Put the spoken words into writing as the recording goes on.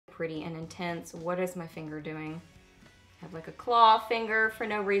pretty and intense. What is my finger doing? I have like a claw finger for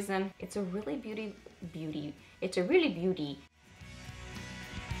no reason. It's a really beauty. It's a really beauty.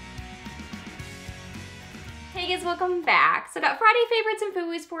 Hey guys, welcome back. So I got Friday favorites and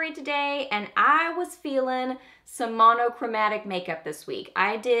Fooeys for you today, and I was feeling some monochromatic makeup this week.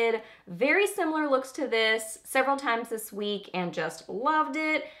 I did very similar looks to this several times this week and just loved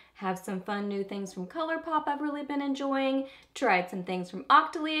it. Have some fun new things from Colourpop I've really been enjoying. Tried some things from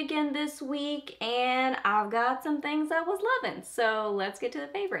Octoly again this week, and I've got some things I was loving. So let's get to the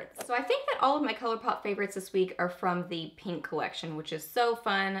favorites. So I think that all of my Colourpop favorites this week are from the pink collection, which is so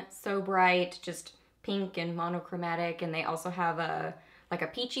fun, so bright, just pink and monochromatic. And they also have a like a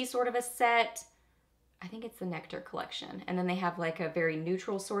peachy sort of a set. I think it's the Nectar collection. And then they have like a very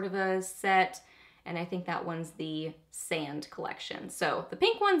neutral sort of a set. And I think that one's the Sand collection. So the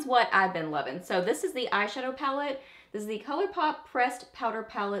pink one's what I've been loving. So this is the eyeshadow palette. This is the Colourpop Pressed Powder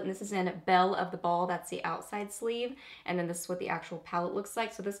Palette, and this is in Belle of the Ball. That's the outside sleeve. And then this is what the actual palette looks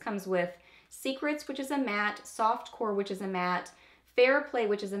like. So this comes with Secrets, which is a matte, Soft Core, which is a matte, Fair Play,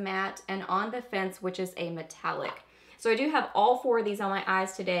 which is a matte, and On the Fence, which is a metallic. So I do have all four of these on my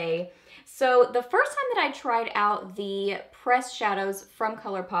eyes today. So the first time that I tried out the pressed shadows from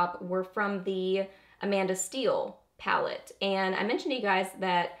Colourpop were from the Amanda Steele palette. And I mentioned to you guys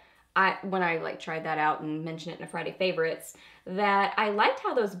that when I like tried that out and mentioned it in a Friday favorites, that I liked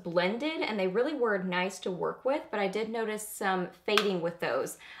how those blended and they really were nice to work with, but I did notice some fading with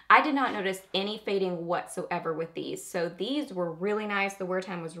those. I did not notice any fading whatsoever with these. So these were really nice. The wear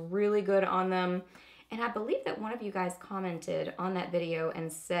time was really good on them. And I believe that one of you guys commented on that video and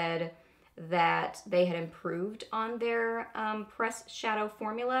said that they had improved on their pressed shadow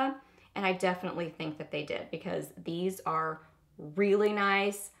formula. And I definitely think that they did, because these are really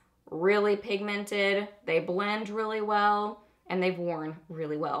nice, really pigmented. They blend really well and they've worn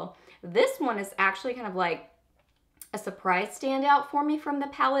really well. This one is actually kind of like a surprise standout for me from the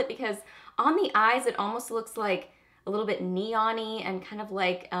palette, because on the eyes it almost looks like a little bit neon-y and kind of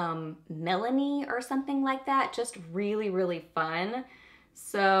like melony or something like that. Just really, really fun.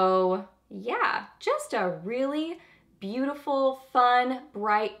 So yeah, just a really beautiful, fun,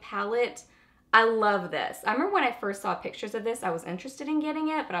 bright palette. I love this. I remember when I first saw pictures of this, I was interested in getting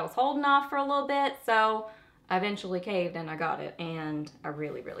it, but I was holding off for a little bit. So I eventually caved and I got it, and I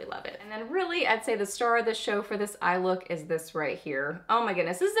really, really love it. And then really, I'd say the star of the show for this eye look is this right here. Oh my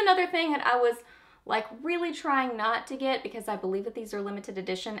goodness. This is another thing that I was like really trying not to get, because I believe that these are limited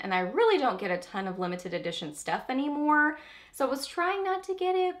edition and I really don't get a ton of limited edition stuff anymore. So I was trying not to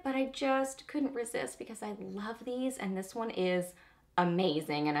get it, but I just couldn't resist because I love these, and this one is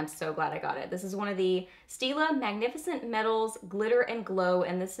amazing and I'm so glad I got it. This is one of the Stila Magnificent Metals Glitter and Glow,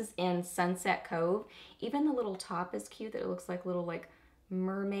 and this is in Sunset Cove. Even the little top is cute, that it looks like little like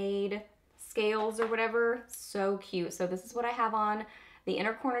mermaid scales or whatever. So cute. So this is what I have on the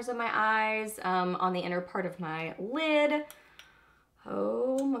inner corners of my eyes, on the inner part of my lid.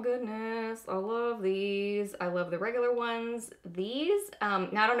 Oh my goodness, I love these. I love the regular ones. These, now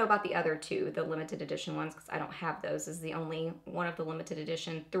I don't know about the other two, the limited edition ones, because I don't have those. This is the only one of the limited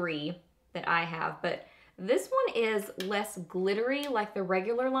edition 3 that I have, but this one is less glittery like the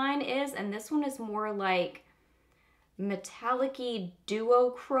regular line is, and this one is more like metallic-y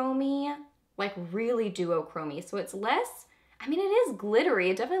duochromy, like really duochromy. So it's less, I mean, it is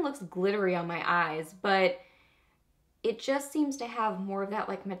glittery. It definitely looks glittery on my eyes, but it just seems to have more of that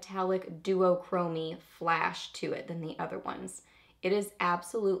like metallic duochromy flash to it than the other ones. It is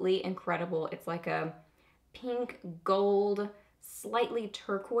absolutely incredible. It's like a pink, gold, slightly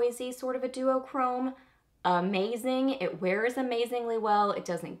turquoisey sort of a duochrome. Amazing. It wears amazingly well. It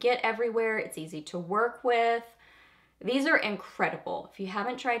doesn't get everywhere. It's easy to work with. These are incredible. If you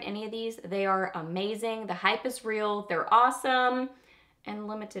haven't tried any of these, they are amazing. The hype is real. They're awesome. And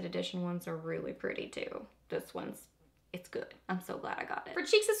limited edition ones are really pretty too. This one's, it's good. I'm so glad I got it. For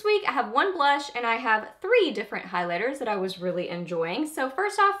cheeks this week, I have one blush and I have 3 different highlighters that I was really enjoying. So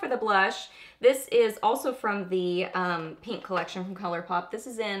first off, for the blush, this is also from the pink collection from Colourpop. This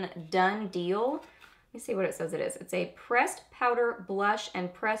is in Done Deal. Let me see what it says it is. It's a pressed powder blush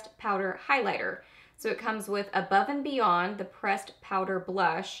and pressed powder highlighter. So it comes with Above and Beyond, the pressed powder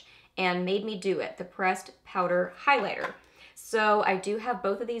blush, and Made Me Do It, the pressed powder highlighter. So I do have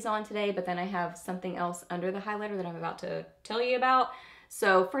both of these on today, but then I have something else under the highlighter that I'm about to tell you about.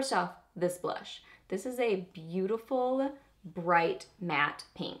 So first off, this blush. This is a beautiful, bright, matte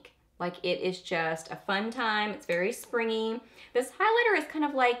pink. Like, it is just a fun time. It's very springy. This highlighter is kind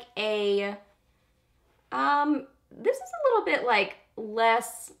of like a, this is a little bit like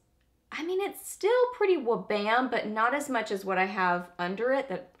less, I mean, it's still pretty wabam, but not as much as what I have under it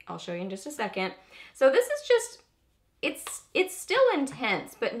that I'll show you in just a second. So this is just, it's still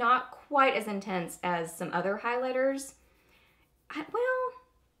intense, but not quite as intense as some other highlighters. Well,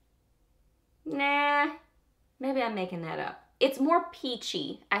 nah, maybe I'm making that up. It's more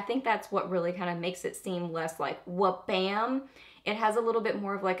peachy. I think that's what really kind of makes it seem less like wha-bam. It has a little bit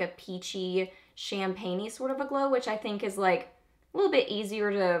more of like a peachy, champagne-y sort of a glow, which I think is like a little bit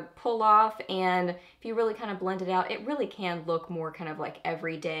easier to pull off. And if you really kind of blend it out, it really can look more kind of like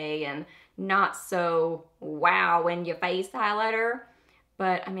everyday and not so wow in your face highlighter.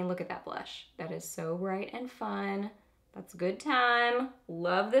 But I mean, look at that blush. That is so bright and fun. That's a good time.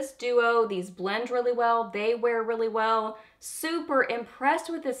 Love this duo. These blend really well. They wear really well. Super impressed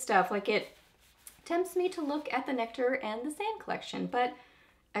with this stuff. Like, it tempts me to look at the Nectar and the Sand collection, but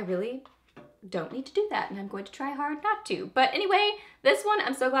I really don't need to do that, and I'm going to try hard not to. But anyway, this one,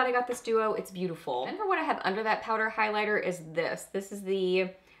 I'm so glad I got this duo. It's beautiful. And for what I have under that powder highlighter is this. This is the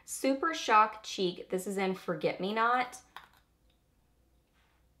Super Shock Cheek. This is in Forget Me Not.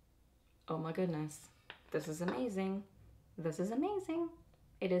 Oh my goodness. This is amazing. This is amazing.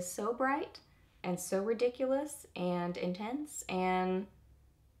 It is so bright and so ridiculous and intense, and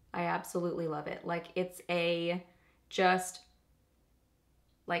I absolutely love it. Like, it's a just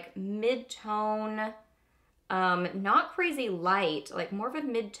like mid-tone, not crazy light, like more of a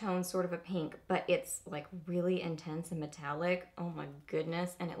mid-tone sort of a pink, but it's like really intense and metallic. Oh my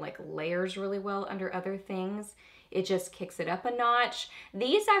goodness. And it like layers really well under other things. It just kicks it up a notch.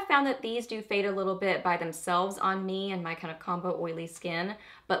 These, I found that these do fade a little bit by themselves on me and my kind of combo oily skin,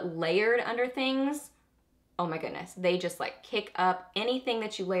 but layered under things, oh my goodness, they just like kick up anything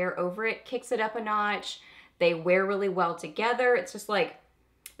that you layer over it, kicks it up a notch. They wear really well together. It's just like,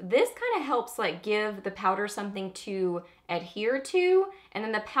 this kind of helps like give the powder something to adhere to, and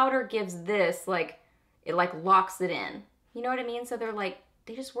then the powder gives this like, it like locks it in. You know what I mean? So they're like,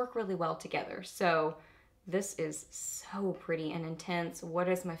 they just work really well together. So this is so pretty and intense. What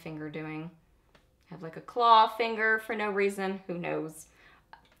is my finger doing? I have like a claw finger for no reason. Who knows?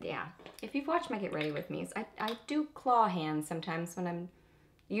 Yeah, if you've watched my Get Ready With Me's, I do claw hands sometimes when I'm,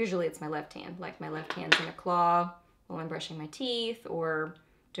 usually it's my left hand. Like my left hand's in a claw while I'm brushing my teeth or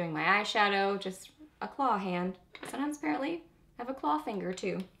doing my eyeshadow, just a claw hand. Sometimes apparently I have a claw finger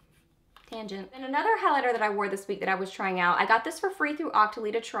too. Tangent. And another highlighter that I wore this week that I was trying out, I got this for free through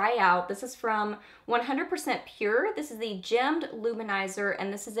Octoly to try out. This is from 100% Pure. This is the Gemmed Luminizer,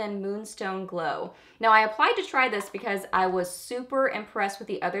 and this is in Moonstone Glow. Now, I applied to try this because I was super impressed with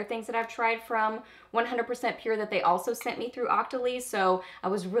the other things that I've tried from 100% Pure that they also sent me through Octoly, so I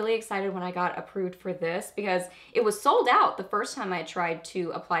was really excited when I got approved for this because it was sold out the first time I tried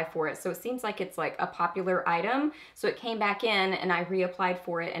to apply for it, so it seems like it's like a popular item. So it came back in and I reapplied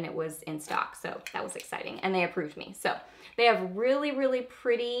for it and it was in stock, so that was exciting, and they approved me. So they have really, really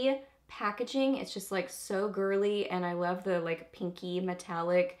pretty packaging. It's just like so girly, and I love the like pinky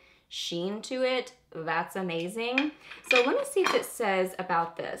metallic sheen to it. That's amazing. So let me see if it says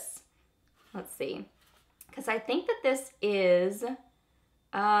about this. Let's see, because I think that this is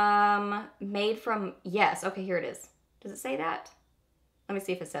made from, yes, okay, here it is. Does it say that? Let me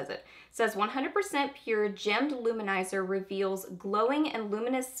see if it says it. It says 100% Pure Gemmed Luminizer reveals glowing and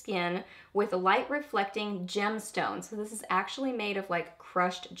luminous skin with light reflecting gemstones. So this is actually made of like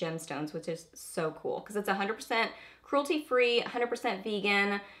crushed gemstones, which is so cool because it's 100% cruelty free, 100%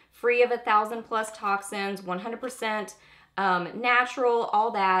 vegan, free of 1,000+ toxins, 100% natural,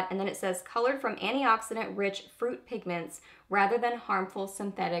 all that. And then it says colored from antioxidant rich fruit pigments rather than harmful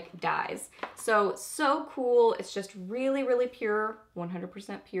synthetic dyes. So cool. It's just really, really pure,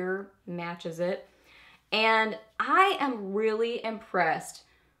 100% pure, matches it. And I am really impressed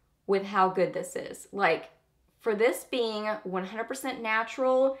with how good this is. Like, for this being 100%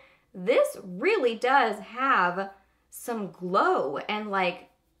 natural, this really does have some glow and like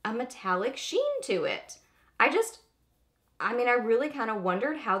a metallic sheen to it. I mean, I really kind of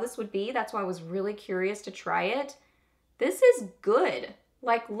wondered how this would be. That's why I was really curious to try it. This is good.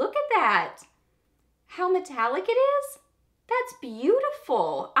 Like, look at that. How metallic it is. That's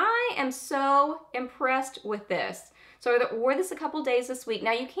beautiful. I am so impressed with this. So I wore this a couple days this week.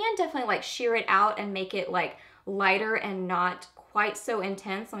 Now, you can definitely like sheer it out and make it like lighter and not quite so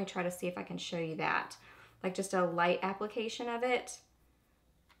intense. Let me try to see if I can show you that. Like just a light application of it.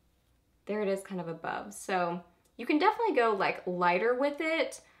 There it is kind of above. So you can definitely go like lighter with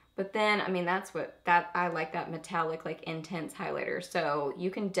it, but then, I mean, I like that metallic, like intense highlighter. So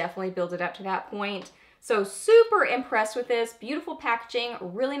you can definitely build it up to that point. So super impressed with this. Beautiful packaging,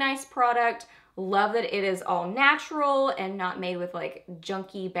 really nice product. Love that it is all natural and not made with like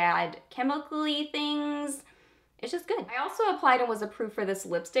junky, bad chemically things. it's just good. I also applied and was approved for this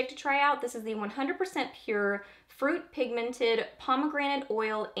lipstick to try out. This is the 100% pure fruit pigmented pomegranate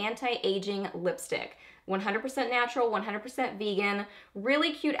oil anti-aging lipstick. 100% natural, 100% vegan,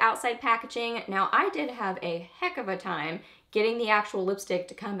 really cute outside packaging. Now I did have a heck of a time getting the actual lipstick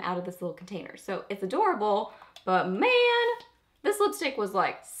to come out of this little container. So it's adorable, but man, this lipstick was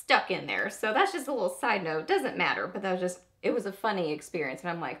like stuck in there. So that's just a little side note, doesn't matter, but that was just, it was a funny experience.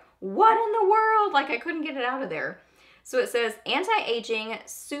 And I'm like, what in the world? Like I couldn't get it out of there. So it says anti-aging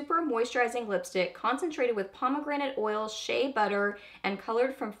super moisturizing lipstick concentrated with pomegranate oil, shea butter, and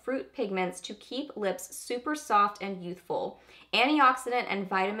colored from fruit pigments to keep lips super soft and youthful. Antioxidant and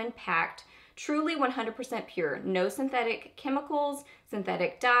vitamin packed, truly 100% pure. No synthetic chemicals,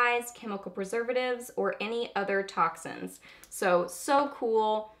 synthetic dyes, chemical preservatives, or any other toxins. So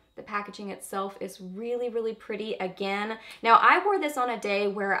cool. The packaging itself is really, really pretty again. Now I wore this on a day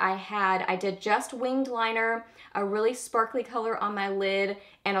where I did just winged liner, a really sparkly color on my lid,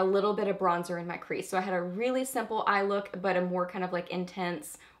 and a little bit of bronzer in my crease. So I had a really simple eye look, but a more kind of like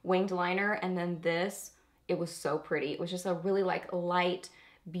intense winged liner. And then this, it was so pretty. It was just a really like light,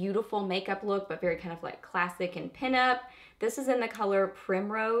 beautiful makeup look, but very kind of like classic and pinup. This is in the color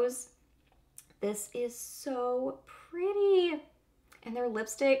Primrose. This is so pretty. And their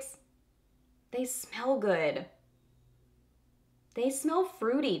lipsticks, they smell good. They smell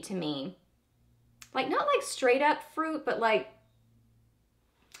fruity to me. Like, not like straight up fruit, but like,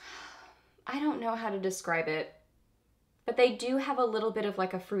 I don't know how to describe it. But they do have a little bit of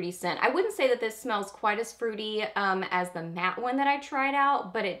like a fruity scent. I wouldn't say that this smells quite as fruity as the matte one that I tried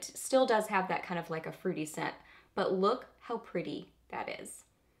out, but it still does have that kind of like a fruity scent. But look how pretty that is.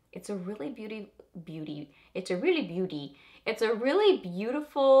 It's a really It's a really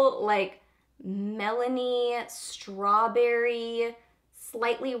beautiful, like melony, strawberry,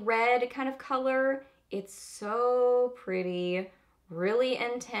 slightly red kind of color. It's so pretty, really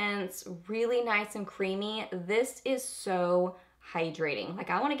intense, really nice and creamy. This is so hydrating. Like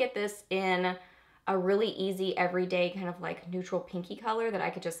I want to get this in a really easy everyday kind of like neutral pinky color that I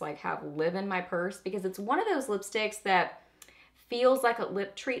could just like have live in my purse, because it's one of those lipsticks that feels like a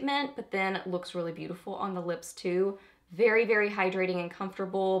lip treatment, but then looks really beautiful on the lips too. Very, very hydrating and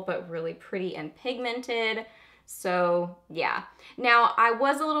comfortable, but really pretty and pigmented. So yeah. Now I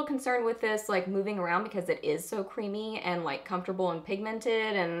was a little concerned with this like moving around because it is so creamy and like comfortable and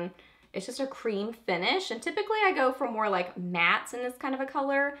pigmented, and it's just a cream finish. And typically I go for more like mattes in this kind of a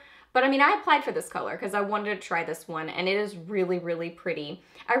color. But I mean, I applied for this color because I wanted to try this one, and it is really, really pretty.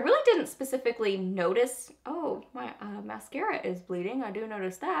 I really didn't specifically notice, oh, my mascara is bleeding. I do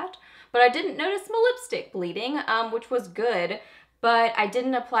notice that. But I didn't notice my lipstick bleeding, which was good. But I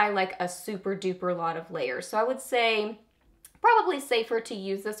didn't apply like a super duper lot of layers. So I would say probably safer to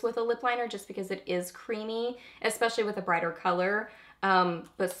use this with a lip liner just because it is creamy, especially with a brighter color.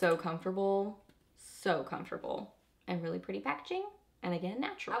 But so comfortable, and really pretty packaging. And again,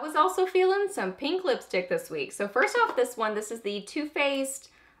 natural. I was also feeling some pink lipstick this week. So first off, this is the Too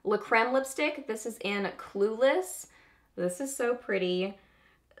Faced La Creme lipstick. This is in Clueless. This is so pretty.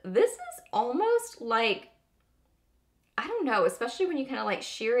 This is almost like, I don't know, especially when you kind of like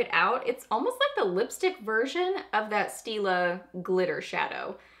sheer it out, it's almost like the lipstick version of that Stila glitter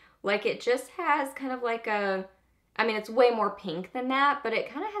shadow. Like it just has kind of like a, I mean, it's way more pink than that, but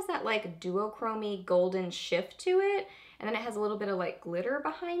it kind of has that like duochrome golden shift to it. And then it has a little bit of like glitter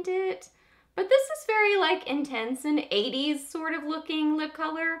behind it. But this is very like intense and 80s sort of looking lip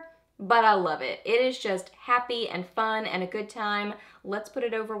color, but I love it. It is just happy and fun and a good time. Let's put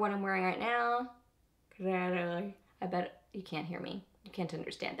it over what I'm wearing right now. I bet you can't hear me. You can't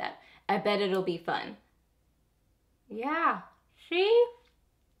understand that. I bet it'll be fun. Yeah, see?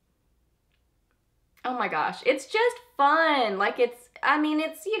 Oh my gosh, it's just fun. Like it's, I mean,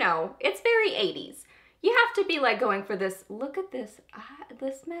 it's, you know, it's very 80s. You have to be like going for this. Look at this,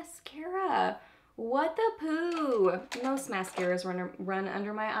 this mascara. What the poo? Most mascaras run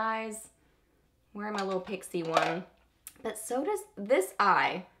under my eyes. I'm wearing my little pixie one. But so does this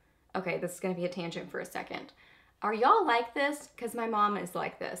eye. Okay, this is gonna be a tangent for a second. Are y'all like this? Because my mom is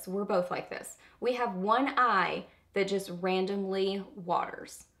like this. We're both like this. We have one eye that just randomly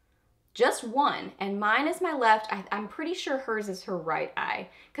waters. Just one, and mine is my left. I'm pretty sure hers is her right eye,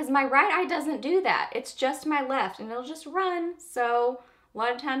 because my right eye doesn't do that. It's just my left, and it'll just run. So a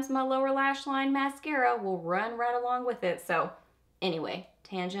lot of times my lower lash line mascara will run right along with it. So anyway,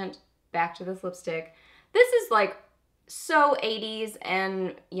 tangent, back to this lipstick. This is like so 80s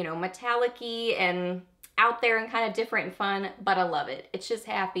and, you know, metallic-y, and out there and kind of different and fun, but I love it. It's just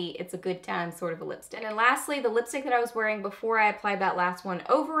happy. It's a good time sort of a lipstick. And then lastly, the lipstick that I was wearing before I applied that last one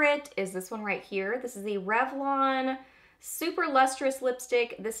over it is this one right here. This is the Revlon Super Lustrous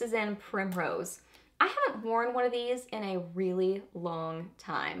Lipstick. This is in Primrose. I haven't worn one of these in a really long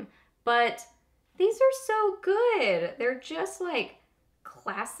time, but these are so good. They're just like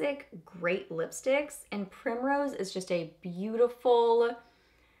classic great lipsticks, and Primrose is just a beautiful,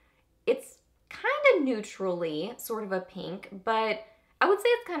 it's kind of neutrally sort of a pink, but I would say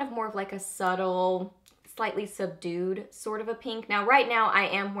it's kind of more of like a subtle, slightly subdued sort of a pink. Now right now I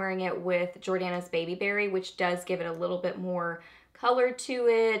am wearing it with Jordana's Baby Berry, which does give it a little bit more color to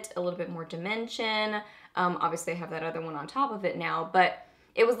it, a little bit more dimension. Obviously I have that other one on top of it now, but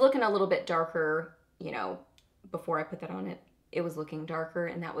it was looking a little bit darker, you know, before I put that on it. It was looking darker,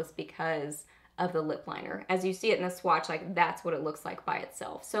 and that was because of the lip liner. As you see it in the swatch, like that's what it looks like by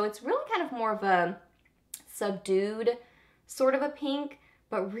itself. So it's really kind of more of a subdued sort of a pink,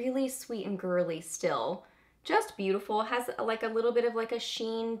 but really sweet and girly still. Just beautiful. Has like a little bit of like a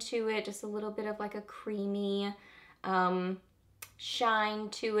sheen to it, just a little bit of like a creamy shine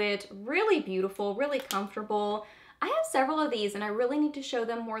to it. Really beautiful, really comfortable. I have several of these and I really need to show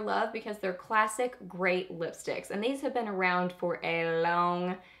them more love because they're classic great lipsticks, and these have been around for a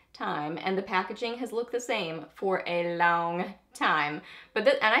long time, and the packaging has looked the same for a long time. And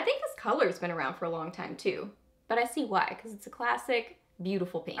I think this color's been around for a long time too, but I see why, because it's a classic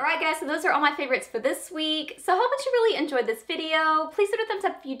beautiful pink. All right guys, so those are all my favorites for this week. So I hope that you really enjoyed this video. Please hit a thumbs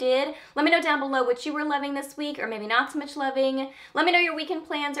up if you did. Let me know down below what you were loving this week, or maybe not so much loving. Let me know your weekend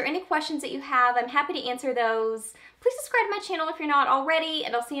plans or any questions that you have. I'm happy to answer those. Please subscribe to my channel if you're not already,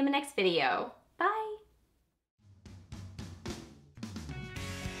 and I'll see you in the next video.